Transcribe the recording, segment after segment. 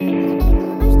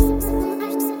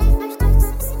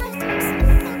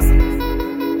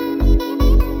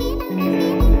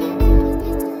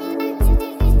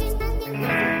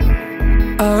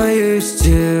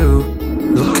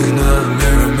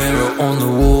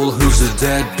call, who's the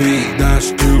deadbeat?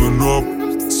 That's giving up.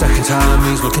 Second time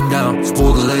means looking down.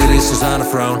 Spoil the ladies, Susanna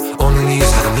frown. On the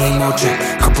knees, had a mean more chick.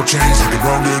 Couple chains, had it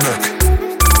round your neck.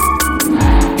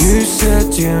 You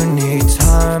said you need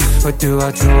time. Where do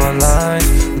I draw a line?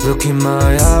 Look in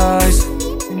my eyes.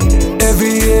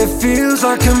 Every year feels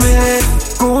like a minute,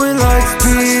 going like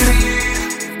speed.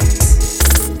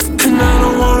 And I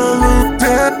don't wanna look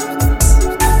back.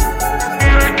 We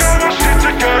ain't got our shit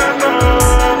together.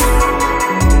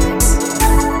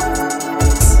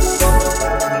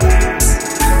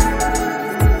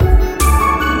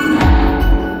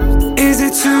 Is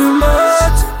it too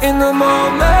much in the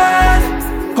moment?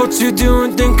 What you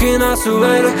doing thinking that's the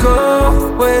way to go,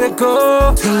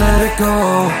 to let it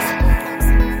go.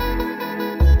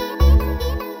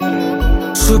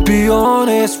 To be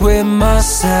honest with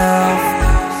myself,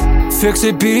 fix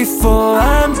it before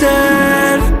I'm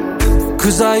dead,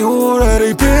 'cause I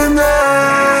already been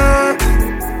there.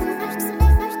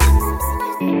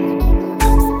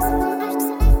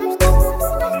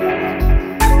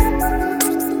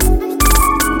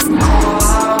 Call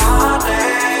out my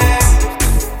name,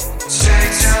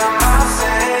 straight to my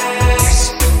face.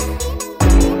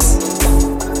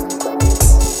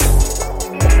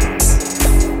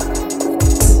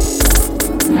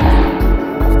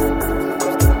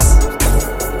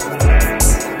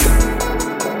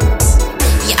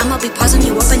 I'ma be pausing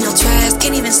you up in your tracks.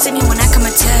 Can't even see me when I come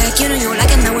attack. You know you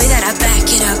liking the way that I back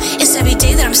it up. It's every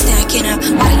day that I'm stacking up.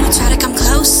 Why don't you try to come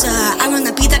closer? I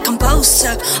wanna be that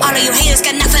composer. All of you haters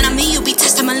got nothing on me. You be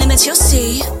testing my limits, you'll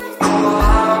see. Call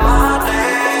out my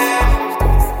name,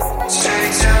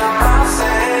 straight to my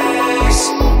face.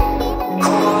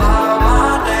 Call out my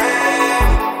name,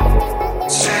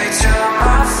 straight to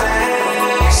my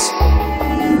face.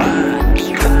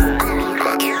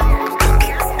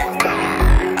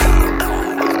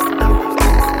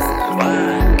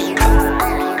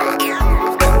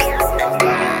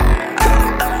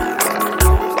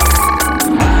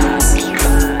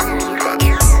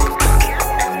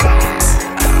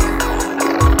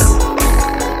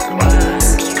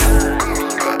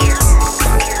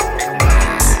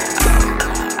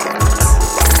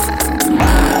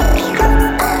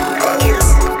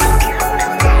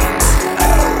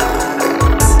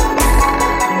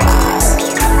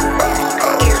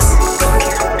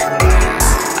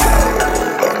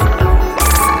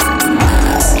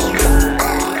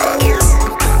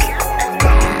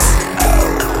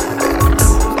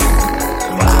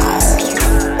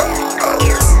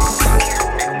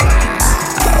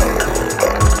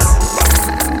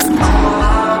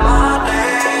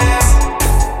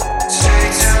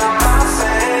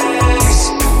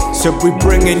 So we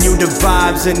bringing you the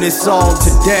vibes and it's all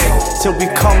today. So we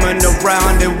coming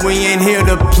around and we ain't here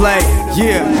to play.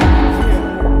 Yeah,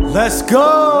 let's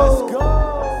go.